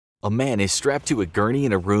A man is strapped to a gurney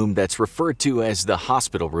in a room that's referred to as the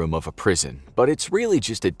hospital room of a prison, but it's really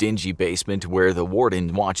just a dingy basement where the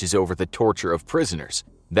warden watches over the torture of prisoners.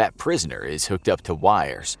 That prisoner is hooked up to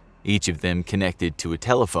wires, each of them connected to a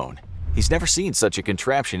telephone. He's never seen such a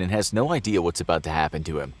contraption and has no idea what's about to happen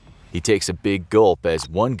to him. He takes a big gulp as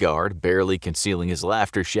one guard, barely concealing his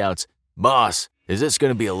laughter, shouts, "Boss, is this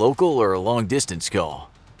going to be a local or a long-distance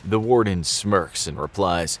call?" The warden smirks and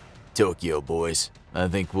replies, "Tokyo, boys. I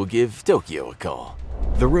think we'll give Tokyo a call."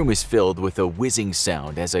 The room is filled with a whizzing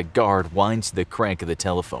sound as a guard winds the crank of the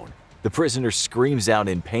telephone. The prisoner screams out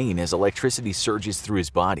in pain as electricity surges through his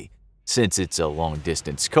body. Since it's a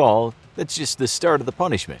long-distance call, that's just the start of the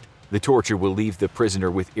punishment. The torture will leave the prisoner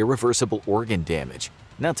with irreversible organ damage,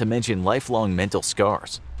 not to mention lifelong mental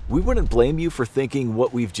scars. We wouldn't blame you for thinking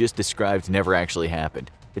what we've just described never actually happened.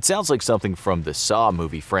 It sounds like something from the Saw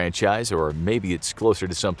movie franchise, or maybe it's closer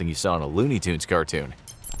to something you saw in a Looney Tunes cartoon.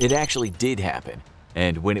 It actually did happen,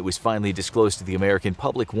 and when it was finally disclosed to the American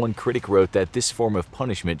public, one critic wrote that this form of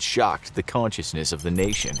punishment shocked the consciousness of the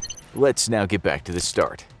nation. Let's now get back to the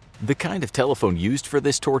start. The kind of telephone used for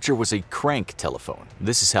this torture was a crank telephone.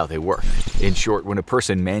 This is how they worked. In short, when a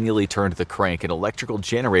person manually turned the crank, an electrical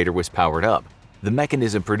generator was powered up. The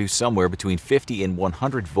mechanism produced somewhere between 50 and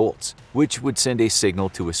 100 volts, which would send a signal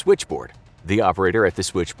to a switchboard. The operator at the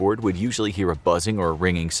switchboard would usually hear a buzzing or a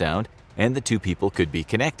ringing sound, and the two people could be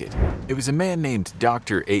connected. It was a man named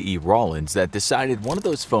Dr. A.E. Rollins that decided one of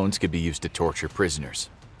those phones could be used to torture prisoners.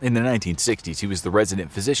 In the 1960s, he was the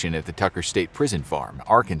resident physician at the Tucker State Prison Farm,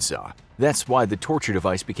 Arkansas. That's why the torture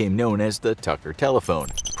device became known as the Tucker telephone.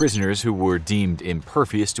 Prisoners who were deemed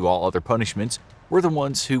impervious to all other punishments were the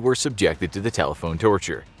ones who were subjected to the telephone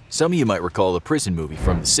torture. Some of you might recall a prison movie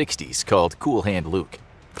from the 60s called Cool Hand Luke.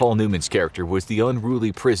 Paul Newman's character was the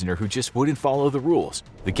unruly prisoner who just wouldn't follow the rules.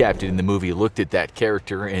 The captain in the movie looked at that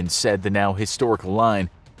character and said the now historical line,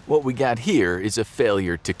 "What we got here is a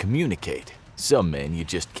failure to communicate. Some men you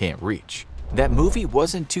just can't reach." That movie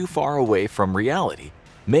wasn't too far away from reality.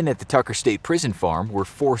 Men at the Tucker State Prison Farm were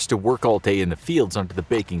forced to work all day in the fields under the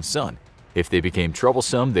baking sun. If they became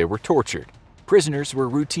troublesome, they were tortured. Prisoners were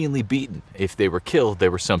routinely beaten. If they were killed, they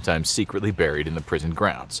were sometimes secretly buried in the prison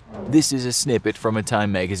grounds. This is a snippet from a Time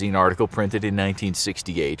magazine article printed in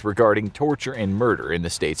 1968 regarding torture and murder in the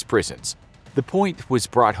state's prisons. The point was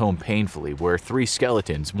brought home painfully, where 3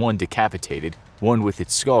 skeletons, one decapitated, one with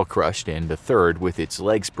its skull crushed, and the third with its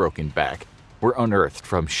legs broken back, were unearthed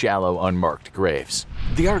from shallow, unmarked graves.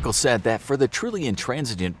 The article said that for the truly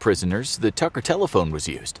intransigent prisoners, the Tucker telephone was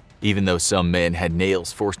used. Even though some men had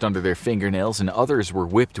nails forced under their fingernails and others were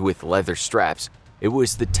whipped with leather straps, it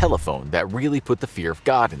was the telephone that really put the fear of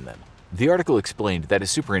God in them. The article explained that a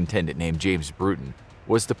superintendent named James Bruton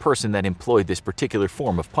was the person that employed this particular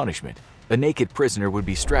form of punishment. A naked prisoner would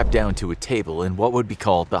be strapped down to a table in what would be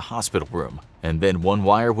called the hospital room, and then one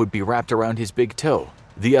wire would be wrapped around his big toe.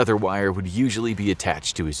 The other wire would usually be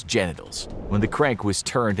attached to his genitals. When the crank was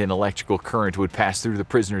turned, an electrical current would pass through the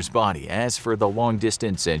prisoner's body. As for the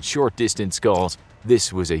long-distance and short-distance calls,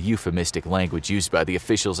 this was a euphemistic language used by the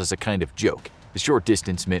officials as a kind of joke. The short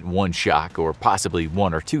distance meant one shock or possibly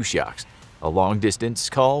 1 or 2 shocks. A long-distance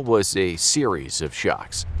call was a series of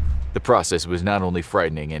shocks. The process was not only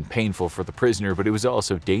frightening and painful for the prisoner, but it was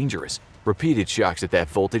also dangerous. Repeated shocks at that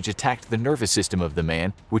voltage attacked the nervous system of the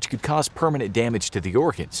man, which could cause permanent damage to the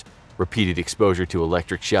organs. Repeated exposure to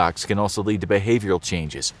electric shocks can also lead to behavioral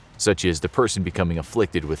changes, such as the person becoming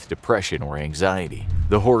afflicted with depression or anxiety.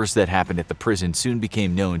 The horrors that happened at the prison soon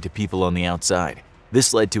became known to people on the outside.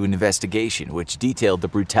 This led to an investigation which detailed the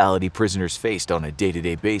brutality prisoners faced on a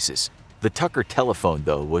day-to-day basis. The Tucker telephone,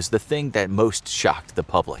 though, was the thing that most shocked the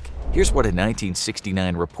public. Here's what a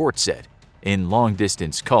 1969 report said. In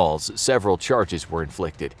long-distance calls, several charges were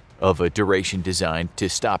inflicted, of a duration designed to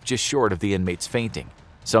stop just short of the inmates fainting.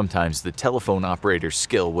 Sometimes the telephone operator's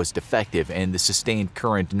skill was defective, and the sustained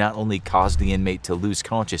current not only caused the inmate to lose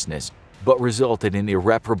consciousness, but resulted in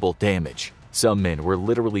irreparable damage. Some men were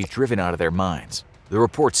literally driven out of their minds. The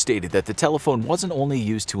report stated that the telephone wasn't only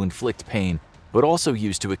used to inflict pain, but also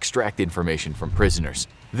used to extract information from prisoners.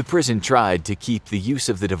 The prison tried to keep the use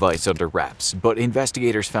of the device under wraps, but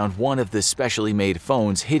investigators found one of the specially made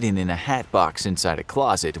phones hidden in a hat box inside a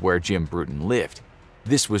closet where Jim Bruton lived.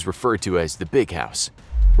 This was referred to as the Big House.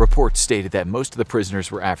 Reports stated that most of the prisoners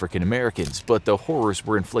were African Americans, but the horrors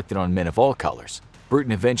were inflicted on men of all colors.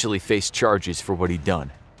 Bruton eventually faced charges for what he'd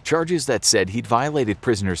done. Charges that said he'd violated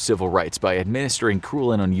prisoners' civil rights by administering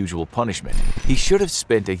cruel and unusual punishment. He should have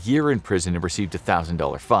spent a year in prison and received a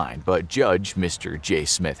 $1,000 fine, but Judge Mr. J.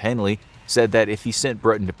 Smith Henley said that if he sent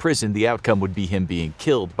Bruton to prison, the outcome would be him being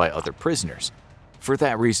killed by other prisoners. For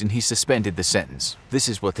that reason, he suspended the sentence. This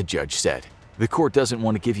is what the judge said. The court doesn't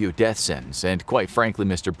want to give you a death sentence, and quite frankly,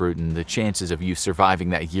 Mr. Bruton, the chances of you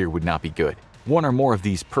surviving that year would not be good. One or more of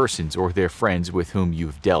these persons or their friends with whom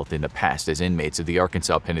you've dealt in the past as inmates of the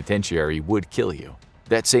Arkansas Penitentiary would kill you.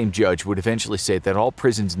 That same judge would eventually say that all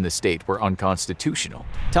prisons in the state were unconstitutional.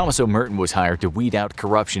 Thomas O'Merton was hired to weed out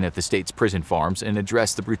corruption at the state's prison farms and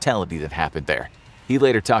address the brutality that happened there. He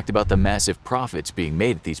later talked about the massive profits being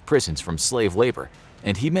made at these prisons from slave labor,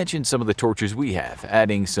 and he mentioned some of the tortures we have,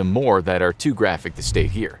 adding some more that are too graphic to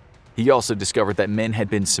state here. He also discovered that men had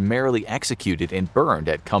been summarily executed and burned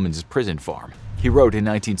at Cummins' prison farm. He wrote in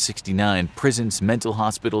 1969, "Prisons, mental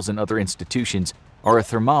hospitals, and other institutions are a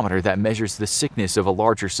thermometer that measures the sickness of a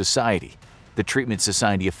larger society. The treatment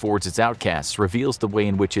society affords its outcasts reveals the way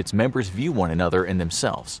in which its members view one another and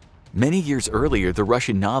themselves." Many years earlier, the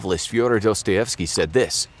Russian novelist Fyodor Dostoevsky said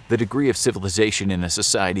this: "The degree of civilization in a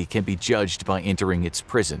society can be judged by entering its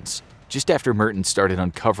prisons." Just after Merton started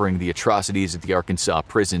uncovering the atrocities at the Arkansas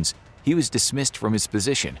prisons, he was dismissed from his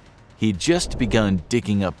position. He'd just begun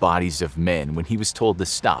digging up bodies of men when he was told to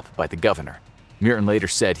stop by the governor. Merton later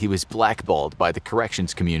said he was blackballed by the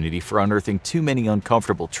corrections community for unearthing too many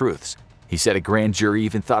uncomfortable truths. He said a grand jury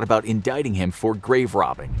even thought about indicting him for grave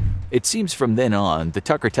robbing. It seems from then on, the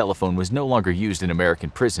Tucker telephone was no longer used in American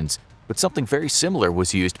prisons, but something very similar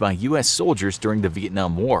was used by U.S. soldiers during the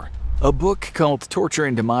Vietnam War. A book called Torture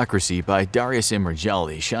and Democracy by Darius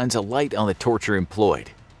Imrajali shines a light on the torture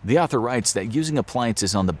employed. The author writes that using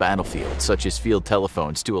appliances on the battlefield, such as field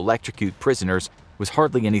telephones, to electrocute prisoners was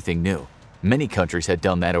hardly anything new. Many countries had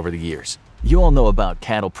done that over the years. You all know about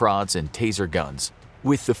cattle prods and taser guns,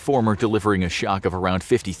 with the former delivering a shock of around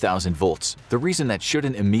 50,000 volts. The reason that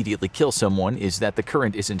shouldn't immediately kill someone is that the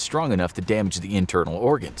current isn't strong enough to damage the internal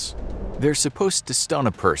organs. They're supposed to stun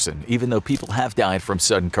a person, even though people have died from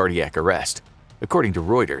sudden cardiac arrest. According to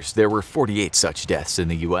Reuters, there were 48 such deaths in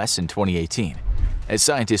the US in 2018. As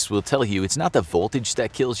scientists will tell you, it's not the voltage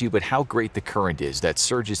that kills you, but how great the current is that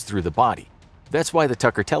surges through the body. That's why the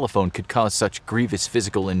Tucker telephone could cause such grievous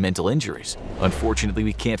physical and mental injuries. Unfortunately,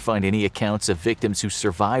 we can't find any accounts of victims who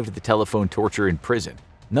survived the telephone torture in prison.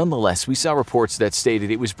 Nonetheless, we saw reports that stated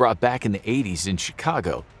it was brought back in the 80s in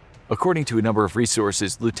Chicago. According to a number of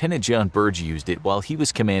resources, Lieutenant John Burge used it while he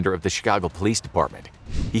was commander of the Chicago Police Department.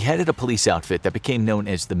 He headed a police outfit that became known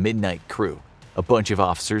as the Midnight Crew, a bunch of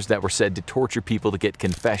officers that were said to torture people to get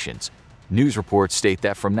confessions. News reports state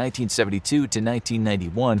that from 1972 to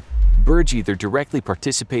 1991, Burge either directly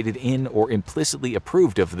participated in or implicitly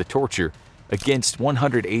approved of the torture against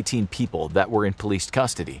 118 people that were in police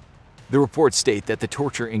custody. The reports state that the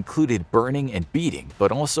torture included burning and beating,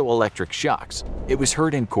 but also electric shocks. It was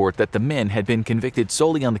heard in court that the men had been convicted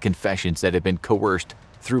solely on the confessions that had been coerced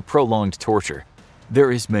through prolonged torture.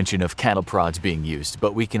 There is mention of cattle prods being used,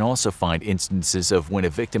 but we can also find instances of when a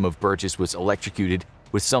victim of Burgess was electrocuted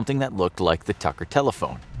with something that looked like the Tucker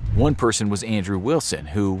telephone. One person was Andrew Wilson,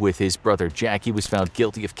 who, with his brother Jackie, was found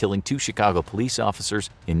guilty of killing 2 Chicago police officers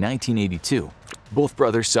in 1982. Both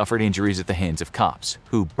brothers suffered injuries at the hands of cops,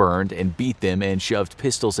 who burned and beat them and shoved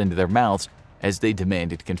pistols into their mouths as they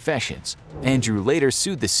demanded confessions. Andrew later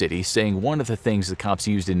sued the city, saying one of the things the cops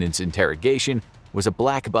used in his interrogation was a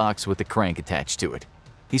black box with a crank attached to it.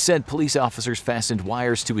 He said police officers fastened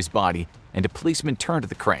wires to his body and a policeman turned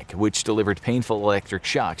the crank, which delivered painful electric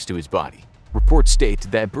shocks to his body. Reports state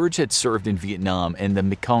that Burge had served in Vietnam and the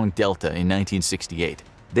Mekong Delta in 1968.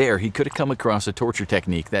 There, he could have come across a torture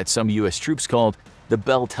technique that some U.S. troops called the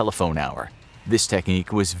Bell Telephone Hour. This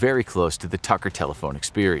technique was very close to the Tucker telephone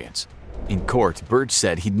experience. In court, Burge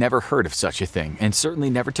said he'd never heard of such a thing and certainly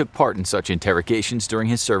never took part in such interrogations during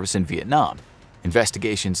his service in Vietnam.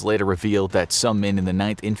 Investigations later revealed that some men in the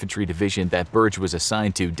 9th Infantry Division that Burge was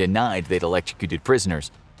assigned to denied they'd electrocuted prisoners,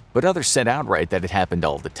 but others said outright that it happened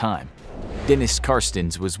all the time. Dennis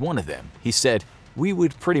Karstens was one of them. He said, "We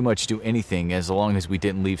would pretty much do anything as long as we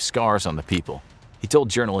didn't leave scars on the people." He told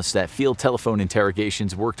journalists that field telephone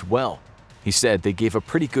interrogations worked well. He said they gave a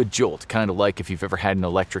pretty good jolt, kind of like if you've ever had an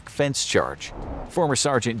electric fence charge. Former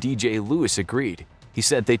Sergeant DJ Lewis agreed. He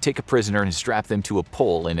said they'd take a prisoner and strap them to a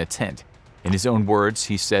pole in a tent. In his own words,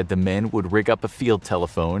 he said the men would rig up a field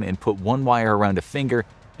telephone and put one wire around a finger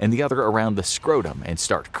and the other around the scrotum and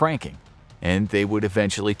start cranking, and they would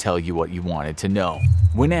eventually tell you what you wanted to know.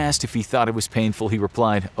 When asked if he thought it was painful, he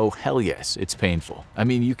replied, "Oh hell yes, it's painful. I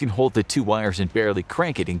mean, you can hold the 2 wires and barely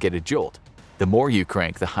crank it and get a jolt. The more you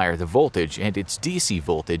crank, the higher the voltage, and it's DC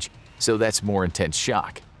voltage, so that's more intense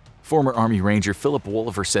shock." Former Army Ranger Philip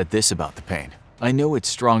Wolliver said this about the pain: "I know it's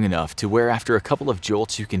strong enough to where after a couple of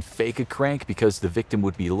jolts you can fake a crank because the victim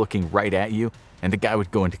would be looking right at you and the guy would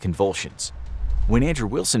go into convulsions. When Andrew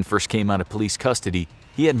Wilson first came out of police custody,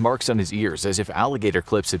 he had marks on his ears as if alligator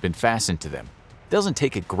clips had been fastened to them. It doesn't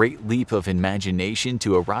take a great leap of imagination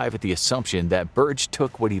to arrive at the assumption that Burge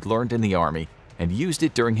took what he'd learned in the Army and used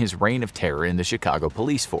it during his reign of terror in the Chicago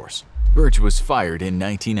police force. Burge was fired in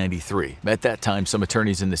 1993. At that time, some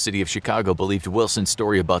attorneys in the city of Chicago believed Wilson's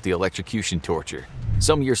story about the electrocution torture.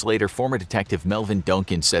 Some years later, former detective Melvin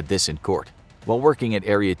Duncan said this in court. "While working at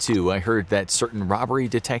Area 2, I heard that certain robbery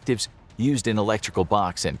detectives used an electrical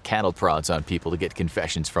box and cattle prods on people to get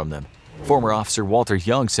confessions from them." Former officer Walter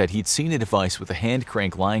Young said he'd seen a device with a hand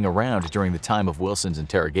crank lying around during the time of Wilson's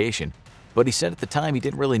interrogation, but he said at the time he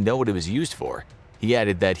didn't really know what it was used for. He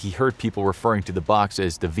added that he heard people referring to the box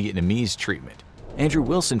as the Vietnamese treatment. Andrew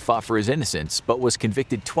Wilson fought for his innocence, but was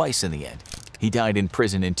convicted twice in the end. He died in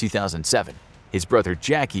prison in 2007. His brother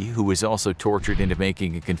Jackie, who was also tortured into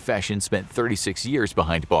making a confession, spent 36 years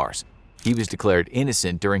behind bars. He was declared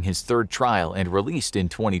innocent during his third trial and released in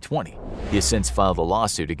 2020. He has since filed a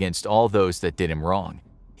lawsuit against all those that did him wrong.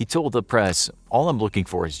 He told the press, "All I'm looking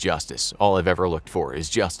for is justice. All I've ever looked for is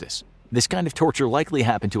justice." This kind of torture likely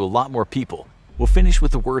happened to a lot more people. We'll finish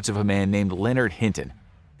with the words of a man named Leonard Hinton.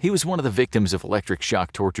 He was one of the victims of electric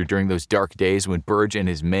shock torture during those dark days when Burge and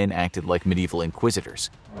his men acted like medieval inquisitors.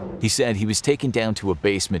 He said he was taken down to a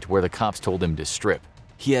basement where the cops told him to strip.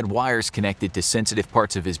 He had wires connected to sensitive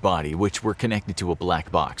parts of his body, which were connected to a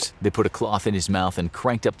black box. They put a cloth in his mouth and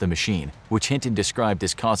cranked up the machine, which Hinton described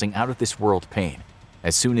as causing out-of-this-world pain.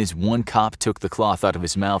 As soon as one cop took the cloth out of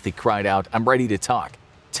his mouth, he cried out, "I'm ready to talk.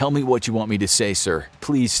 Tell me what you want me to say, sir.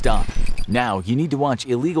 Please stop." Now, you need to watch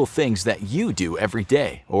illegal things that you do every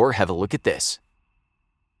day, or have a look at this.